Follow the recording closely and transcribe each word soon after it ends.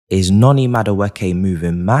Is Noni Madueke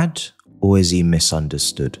moving mad, or is he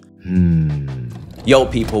misunderstood? Yo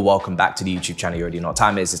people, welcome back to the YouTube channel. You already know what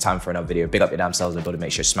time it is. It's time for another video. Big up your damn selves and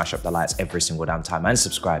make sure to smash up the likes every single damn time and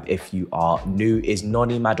subscribe if you are new. Is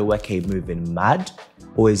Noni Madueke moving mad,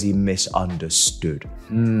 or is he misunderstood?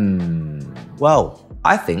 Well,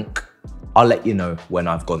 I think I'll let you know when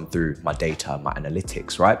I've gone through my data, my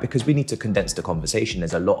analytics, right? Because we need to condense the conversation.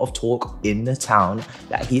 There's a lot of talk in the town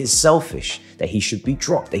that he is selfish, that he should be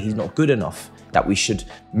dropped, that he's not good enough, that we should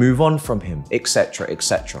move on from him, etc.,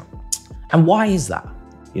 etc. And why is that?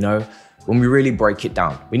 You know, when we really break it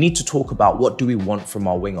down, we need to talk about what do we want from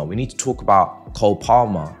our winger. We need to talk about Cole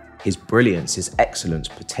Palmer, his brilliance, his excellence,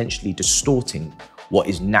 potentially distorting what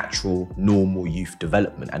is natural, normal youth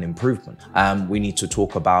development and improvement. We need to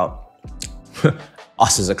talk about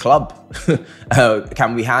us as a club.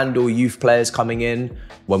 Can we handle youth players coming in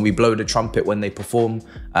when we blow the trumpet when they perform?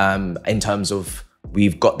 In terms of,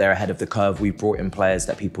 we've got there ahead of the curve. We've brought in players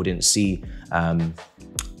that people didn't see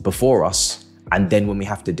before us. And then when we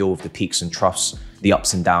have to deal with the peaks and troughs, the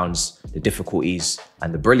ups and downs, the difficulties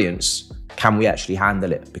and the brilliance, can we actually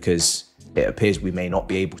handle it? Because it appears we may not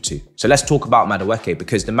be able to. So let's talk about Madueke,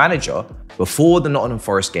 because the manager, before the Nottingham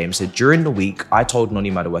Forest game, said during the week, I told Noni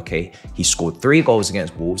Madueke he scored 3 goals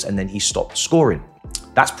against Wolves and then he stopped scoring.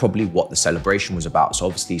 That's probably what the celebration was about. So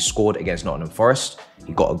obviously he scored against Nottingham Forest.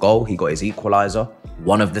 He got a goal, he got his equaliser.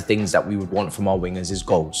 One of the things that we would want from our wingers is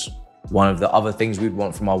goals. One of the other things we'd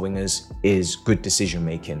want from our wingers is good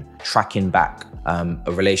decision-making, tracking back,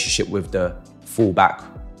 a relationship with the fullback,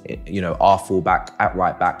 you know, our fullback at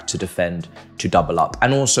right back to defend, to double up,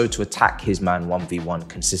 and also to attack his man 1v1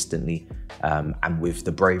 consistently and with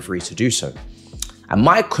the bravery to do so. And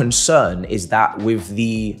my concern is that with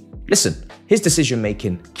listen, his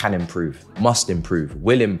decision-making can improve, must improve,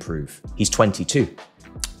 will improve. He's 22.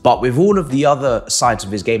 But with all of the other sides of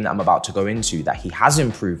his game that I'm about to go into, that he has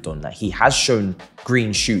improved on, that he has shown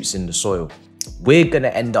green shoots in the soil, we're gonna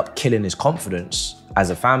end up killing his confidence as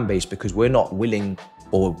a fan base because we're not willing,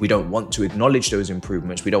 or we don't want to acknowledge those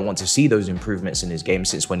improvements. We don't want to see those improvements in his game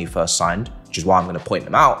since when he first signed, which is why I'm gonna point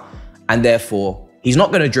them out. And therefore, he's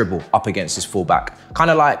not gonna dribble up against his fullback. Kind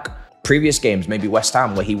of like previous games, maybe West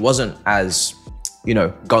Ham, where he wasn't as, you know,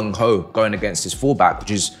 gung-ho going against his fullback, which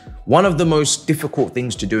is one of the most difficult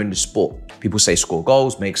things to do in the sport. People say score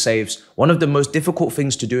goals, make saves. One of the most difficult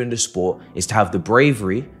things to do in the sport is to have the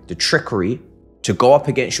bravery, the trickery to go up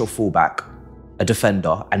against your fullback, a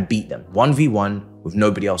defender, and beat them 1v1 with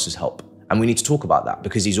nobody else's help. And we need to talk about that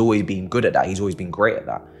because he's always been good at that. He's always been great at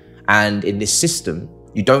that. And in this system,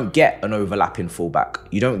 you don't get an overlapping fullback.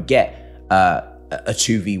 You don't get a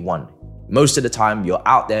 2v1. Most of the time, you're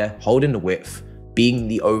out there holding the width, being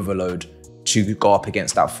the overload to go up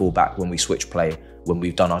against that fullback when we switch play, when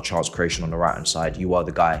we've done our chance creation on the right-hand side. You are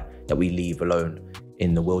the guy that we leave alone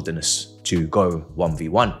in the wilderness to go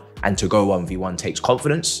 1v1. And to go 1v1 takes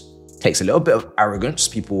confidence, takes a little bit of arrogance,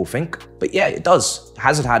 people will think. But yeah, it does.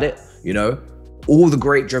 Hasn't had it, you know. All the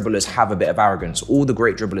great dribblers have a bit of arrogance. All the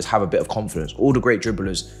great dribblers have a bit of confidence. All the great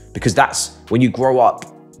dribblers, because that's when you grow up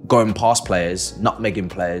going past players, nutmegging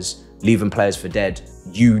players, leaving players for dead,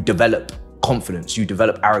 you develop confidence, you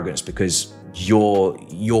develop arrogance because you're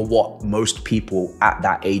what most people at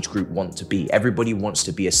that age group want to be. Everybody wants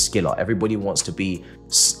to be a skiller. Everybody wants to be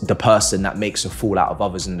the person that makes a fool out of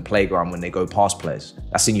others in the playground when they go past players.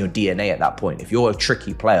 That's in your DNA at that point. If you're a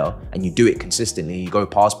tricky player and you do it consistently, you go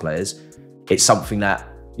past players, it's something that,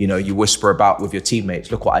 you know, you whisper about with your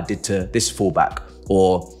teammates. Look what I did to this fullback.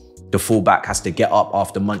 Or the fullback has to get up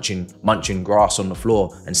after munching grass on the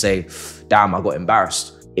floor and say, damn, I got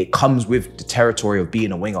embarrassed. It comes with the territory of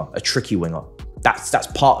being a winger, a tricky winger. That's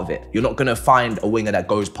part of it. You're not gonna find a winger that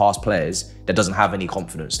goes past players that doesn't have any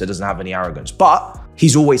confidence, that doesn't have any arrogance. But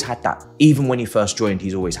he's always had that. Even when he first joined,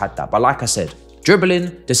 he's always had that. But like I said,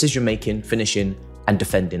 dribbling, decision-making, finishing, and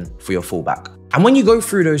defending for your fullback. And when you go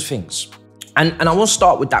through those things, and I will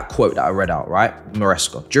start with that quote that I read out, right?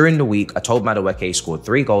 Maresca. During the week, I told Madueke he scored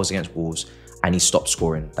 3 goals against Wolves and he stopped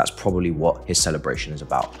scoring. That's probably what his celebration is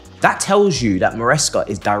about. That tells you that Maresca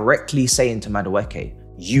is directly saying to Madueke,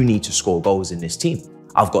 you need to score goals in this team.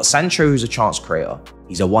 I've got Sancho, who's a chance creator.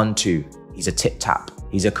 He's a 1-2. He's a tip-tap.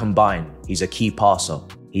 He's a combine. He's a key passer.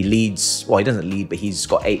 He leads, well, he doesn't lead, but he's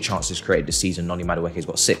got 8 chances created this season. Noni Madueke's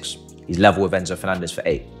got 6. He's level with Enzo Fernandez for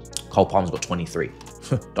 8. Cole Palmer's got 23.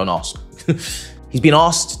 Don't ask. He's been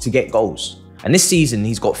asked to get goals. And this season,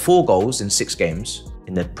 he's got 4 goals in 6 games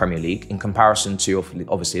in the Premier League in comparison to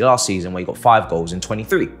obviously last season where he got 5 goals in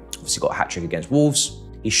 23. Obviously got a hat-trick against Wolves.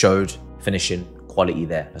 He showed finishing quality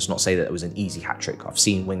there. Let's not say that it was an easy hat-trick. I've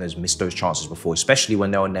seen wingers miss those chances before, especially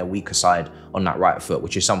when they're on their weaker side on that right foot,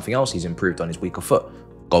 which is something else he's improved on, his weaker foot.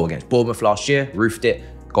 Goal against Bournemouth last year, roofed it.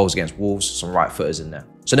 Goals against Wolves, some right footers in there.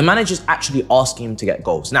 So the manager's actually asking him to get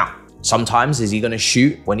goals. Now, sometimes is he going to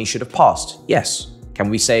shoot when he should have passed? Yes. Can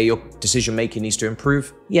we say your decision making needs to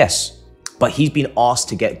improve? Yes. But he's been asked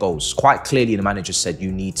to get goals. Quite clearly, the manager said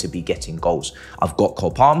you need to be getting goals. I've got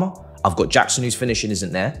Cole Palmer, I've got Jackson whose finishing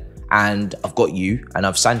isn't there, and I've got you, and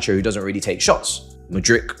I've Sancho who doesn't really take shots.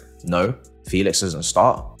 Madueke, no. Felix doesn't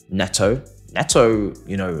start. Neto,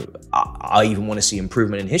 you know, I even want to see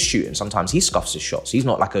improvement in his shooting. Sometimes he scuffs his shots. He's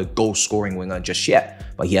not like a goal-scoring winger just yet,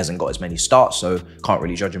 but he hasn't got as many starts, so can't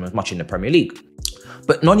really judge him as much in the Premier League.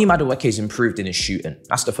 But Noni Madueke's improved in his shooting.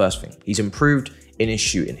 That's the first thing. He's improved in his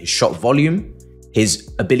shooting, his shot volume,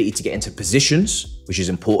 his ability to get into positions, which is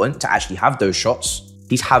important to actually have those shots.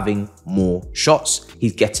 He's having more shots.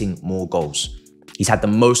 He's getting more goals. He's had the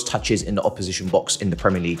most touches in the opposition box in the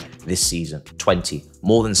Premier League this season, 20.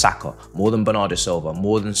 More than Saka, more than Bernardo Silva,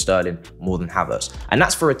 more than Sterling, more than Havertz. And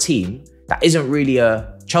that's for a team that isn't really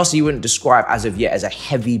Chelsea you wouldn't describe as of yet as a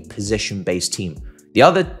heavy possession-based team. The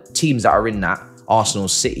other teams that are in that, Arsenal,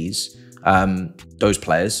 Cities, those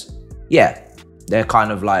players, yeah, they're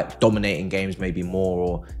kind of like dominating games maybe more,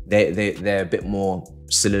 or they're a bit more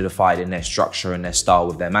solidified in their structure and their style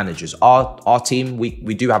with their managers. Our team,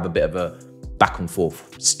 we do have a bit of a back and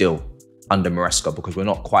forth still under Maresca because we're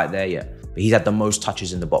not quite there yet. But he's had the most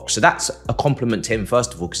touches in the box. So that's a compliment to him,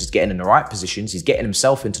 first of all, because he's getting in the right positions. He's getting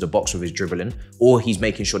himself into the box with his dribbling, or he's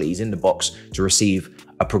making sure that he's in the box to receive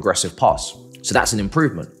a progressive pass. So that's an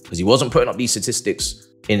improvement because he wasn't putting up these statistics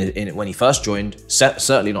in when he first joined,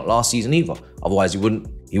 certainly not last season either. Otherwise, he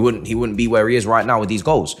wouldn't be where he is right now with these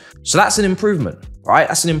goals. So that's an improvement, right?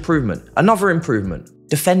 That's an improvement. Another improvement,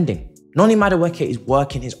 defending. Noni Madueke is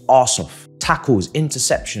working his arse off. Tackles,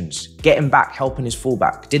 interceptions, getting back, helping his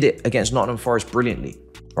fullback. Did it against Nottingham Forest brilliantly,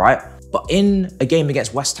 right? But in a game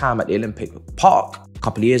against West Ham at the Olympic Park a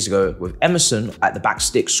couple of years ago with Emerson at the back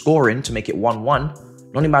stick scoring to make it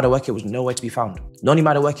 1-1, Noni Madueke was nowhere to be found. Noni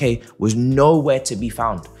Madueke was nowhere to be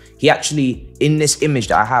found. He actually, in this image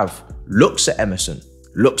that I have, looks at Emerson,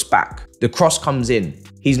 looks back. The cross comes in,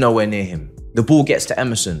 he's nowhere near him. The ball gets to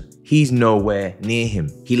Emerson, he's nowhere near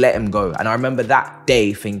him. He let him go. And I remember that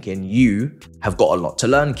day thinking, you have got a lot to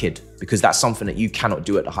learn, kid, because that's something that you cannot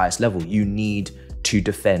do at the highest level. You need to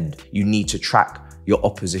defend. You need to track your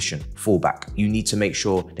opposition fullback. You need to make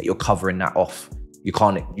sure that you're covering that off. You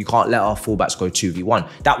can't let our fullbacks go 2v1.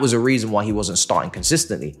 That was a reason why he wasn't starting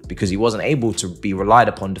consistently, because he wasn't able to be relied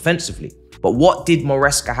upon defensively. But what did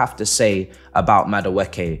Maresca have to say about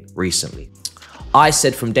Madueke recently? I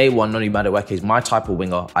said from day one, Noni Madueke is my type of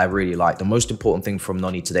winger I really like. The most important thing from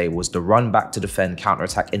Noni today was the run back to defend,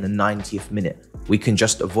 counter-attack in the 90th minute. We can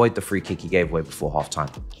just avoid the free kick he gave away before half-time.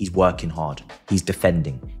 He's working hard. He's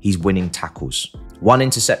defending. He's winning tackles. 1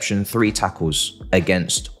 interception, 3 tackles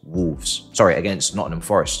against Wolves. Sorry, against Nottingham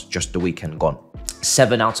Forest, just the weekend gone.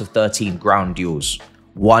 7 out of 13 ground duels.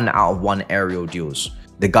 1 out of 1 aerial duels.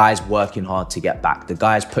 The guy's working hard to get back. The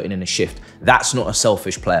guy's putting in a shift. That's not a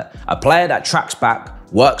selfish player. A player that tracks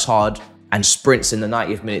back, works hard, and sprints in the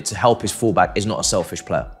 90th minute to help his fullback is not a selfish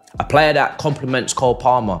player. A player that compliments Cole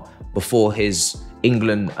Palmer before his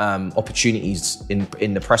England opportunities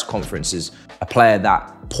in the press conferences. A player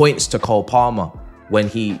that points to Cole Palmer when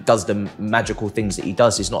he does the magical things that he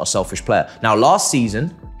does is not a selfish player. Now, last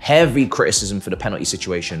season, heavy criticism for the penalty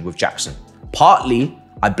situation with Jackson. Partly,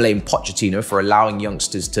 I blame Pochettino for allowing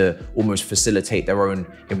youngsters to almost facilitate their own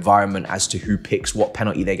environment as to who picks what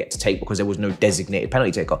penalty they get to take because there was no designated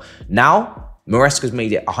penalty taker. Now, Maresca's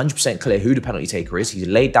made it 100% clear who the penalty taker is. He's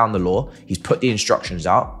laid down the law. He's put the instructions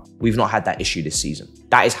out. We've not had that issue this season.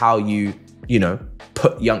 That is how you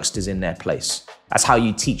put youngsters in their place. That's how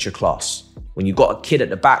you teach a class. When you've got a kid at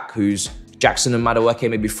the back who's Jackson and Madueke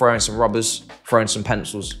maybe throwing some rubbers, throwing some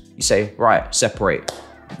pencils, you say, right, separate.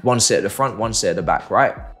 One sit at the front, one sit at the back,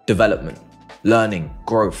 right? Development, learning,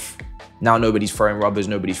 growth. Now nobody's throwing rubbers,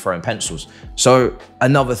 nobody's throwing pencils. So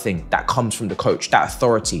another thing that comes from the coach, that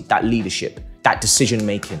authority, that leadership, that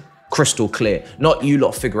decision-making, crystal clear. Not you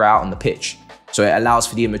lot figure out on the pitch. So it allows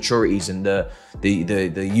for the immaturities and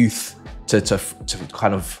the youth to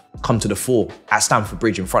kind of come to the fore at Stamford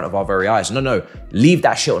Bridge in front of our very eyes. No, leave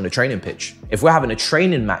that shit on the training pitch. If we're having a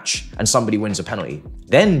training match and somebody wins a penalty,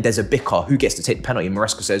 then there's a bicker who gets to take the penalty. And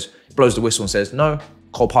Maresca says, blows the whistle and says, no,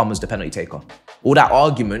 Cole Palmer's the penalty taker. All that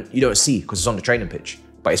argument you don't see because it's on the training pitch,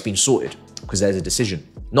 but it's been sorted because there's a decision,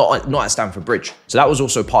 not at Stamford Bridge. So that was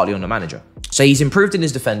also partly on the manager. So he's improved in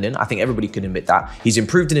his defending. I think everybody can admit that. He's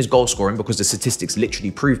improved in his goal scoring because the statistics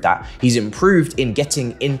literally prove that. He's improved in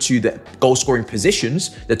getting into the goal scoring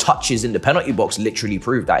positions. The touches in the penalty box literally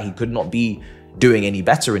prove that. He could not be doing any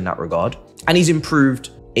better in that regard. And he's improved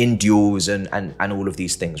in duels and all of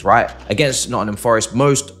these things, right? Against Nottingham Forest,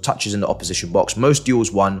 most touches in the opposition box, most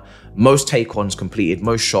duels won, most take-ons completed,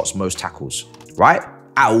 most shots, most tackles, right?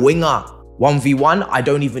 At a winger, 1v1, I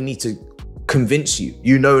don't even need to convince you.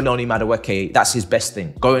 You know Noni Madueke, that's his best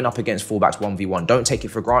thing. Going up against fullbacks 1v1. Don't take it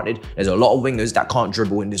for granted. There's a lot of wingers that can't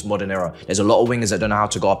dribble in this modern era. There's a lot of wingers that don't know how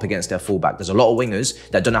to go up against their fullback. There's a lot of wingers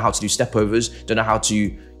that don't know how to do stepovers, don't know how to,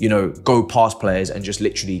 you know, go past players and just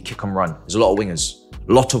literally kick and run. There's a lot of wingers.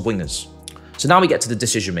 A lot of wingers. So now we get to the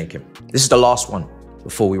decision making. This is the last one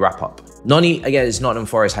before we wrap up. Noni, against Nottingham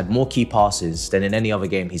Forest, had more key passes than in any other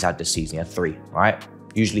game he's had this season. He had 3, right?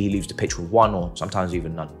 Usually he leaves the pitch with 1 or sometimes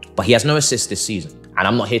even none. But he has no assists this season. And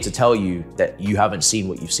I'm not here to tell you that you haven't seen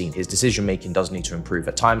what you've seen. His decision-making does need to improve.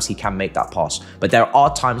 At times he can make that pass. But there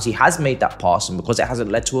are times he has made that pass, and because it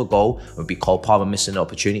hasn't led to a goal, it would be Cole Palmer missing the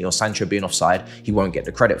opportunity or Sancho being offside, he won't get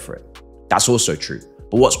the credit for it. That's also true.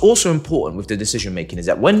 But what's also important with the decision-making is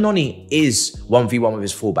that when Noni is 1v1 with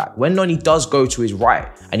his fullback, when Noni does go to his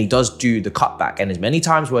right and he does do the cutback, and there's many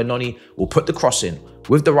times where Noni will put the cross in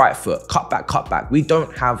with the right foot, cut back, we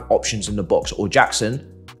don't have options in the box, or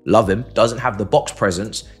Jackson, love him, doesn't have the box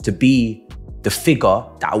presence to be the figure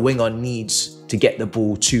that a winger needs to get the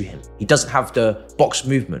ball to him. He doesn't have the box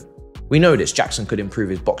movement. We know this, Jackson could improve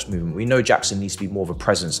his box movement. We know Jackson needs to be more of a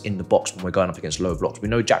presence in the box when we're going up against low blocks. We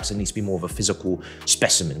know Jackson needs to be more of a physical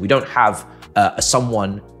specimen. We don't have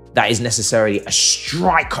someone that is necessarily a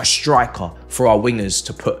striker for our wingers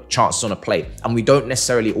to put chances on a plate. And we don't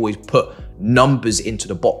necessarily always put numbers into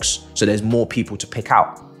the box, so there's more people to pick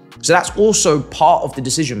out. So that's also part of the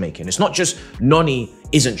decision making. It's not just Noni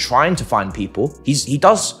isn't trying to find people. He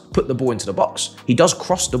does put the ball into the box. He does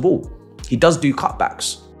cross the ball. He does do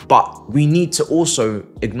cutbacks. But we need to also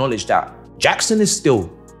acknowledge that Jackson is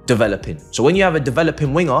still developing. So when you have a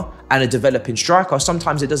developing winger and a developing striker,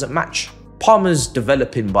 sometimes it doesn't match. Palmer's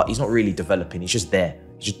developing, but he's not really developing. He's just there.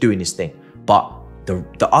 He's just doing his thing. But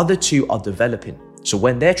the other two are developing. So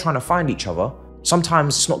when they're trying to find each other,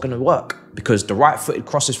 sometimes it's not going to work because the right-footed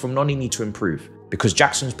crosses from Noni need to improve, because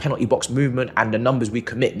Jackson's penalty box movement and the numbers we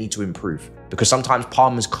commit need to improve, because sometimes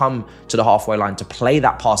Palmer's come to the halfway line to play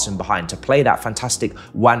that pass in behind, to play that fantastic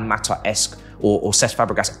Juan Mata-esque or Cesc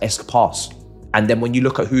Fabregas-esque pass. And then when you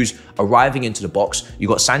look at who's arriving into the box, you've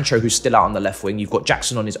got Sancho who's still out on the left wing, you've got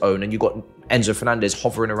Jackson on his own, and you've got Enzo Fernandez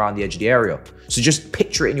hovering around the edge of the area. So just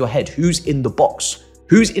picture it in your head, who's in the box?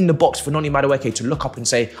 Who's in the box for Noni Madueke to look up and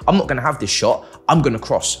say, I'm not going to have this shot, I'm going to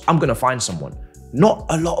cross, I'm going to find someone? Not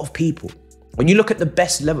a lot of people. When you look at the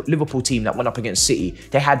best Liverpool team that went up against City,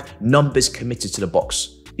 they had numbers committed to the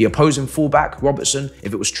box. The opposing fullback, Robertson,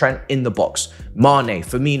 if it was Trent, in the box. Mane,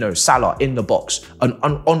 Firmino, Salah, in the box. An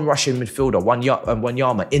on-rushing midfielder,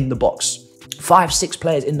 Wanyama, in the box. 5, 6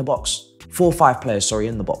 players in the box. 4, 5 players, sorry,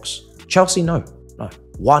 in the box. Chelsea, no.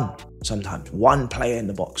 1 sometimes. 1 player in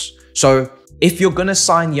the box. So if you're going to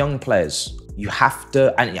sign young players, you have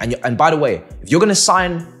to, and by the way, if you're going to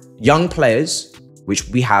sign young players, which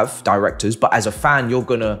we have directors, but as a fan, you're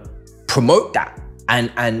going to promote that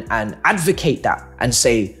and advocate that and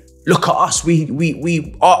say, look at us,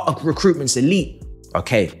 our recruitment's elite.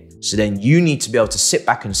 Okay, so then you need to be able to sit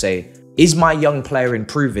back and say, is my young player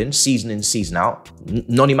improving season in, season out?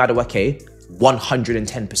 Noni Madueke,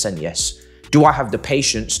 110% yes. Do I have the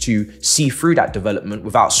patience to see through that development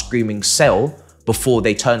without screaming sell before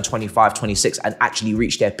they turn 25, 26 and actually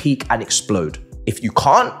reach their peak and explode? If you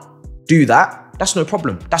can't do that, that's no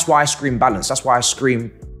problem. That's why I scream balance. That's why I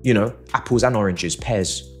scream, you know, apples and oranges,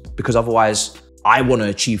 pears, because otherwise I want to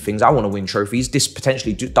achieve things. I want to win trophies. This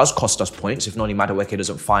potentially does cost us points if Noni Madueke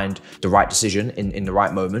doesn't find the right decision in the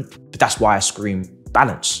right moment. But that's why I scream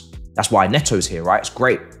balance. That's why Neto's here, right? It's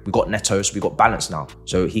great. We got Neto, so we got balance now,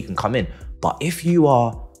 so he can come in. But if you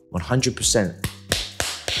are 100%,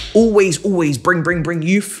 always bring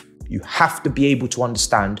youth, you have to be able to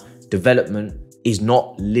understand development is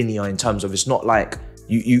not linear in terms of, it's not like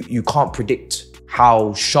you can't predict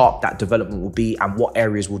how sharp that development will be and what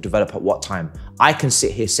areas will develop at what time. I can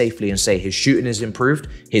sit here safely and say his shooting has improved,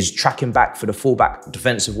 his tracking back for the fullback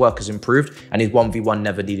defensive work has improved, and his 1v1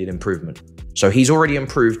 never needed improvement. So he's already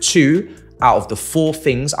improved 2 out of the 4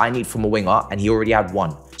 things I need from a winger, and he already had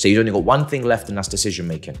 1. So he's only got 1 thing left, and that's decision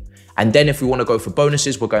making. And then if we want to go for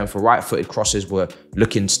bonuses, we're going for right-footed crosses. We're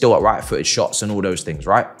looking still at right-footed shots and all those things,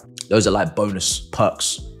 right? Those are like bonus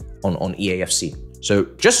perks on EAFC. So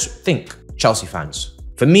just think, Chelsea fans,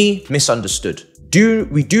 for me, misunderstood.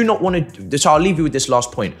 We do not want to, so I'll leave you with this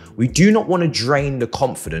last point. We do not want to drain the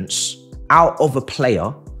confidence out of a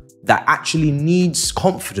player that actually needs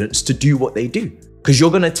confidence to do what they do. Because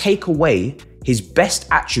you're going to take away his best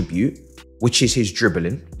attribute, which is his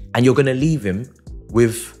dribbling, and you're going to leave him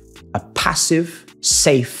with a passive,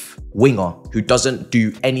 safe winger who doesn't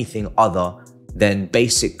do anything other than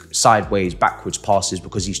basic sideways, backwards passes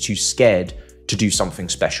because he's too scared to do something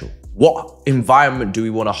special. What environment do we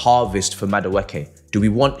want to harvest for Madueke? Do we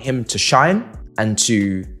want him to shine and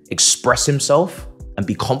to express himself and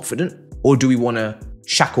be confident? Or do we want to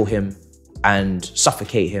shackle him and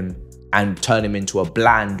suffocate him and turn him into a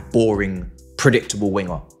bland, boring, predictable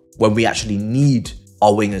winger when we actually need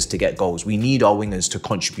our wingers to get goals? We need our wingers to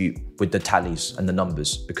contribute with the tallies and the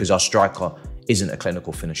numbers because our striker isn't a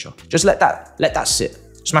clinical finisher. Just let that sit.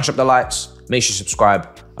 Smash up the likes, make sure you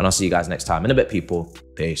subscribe, and I'll see you guys next time. In a bit, people.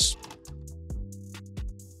 Peace.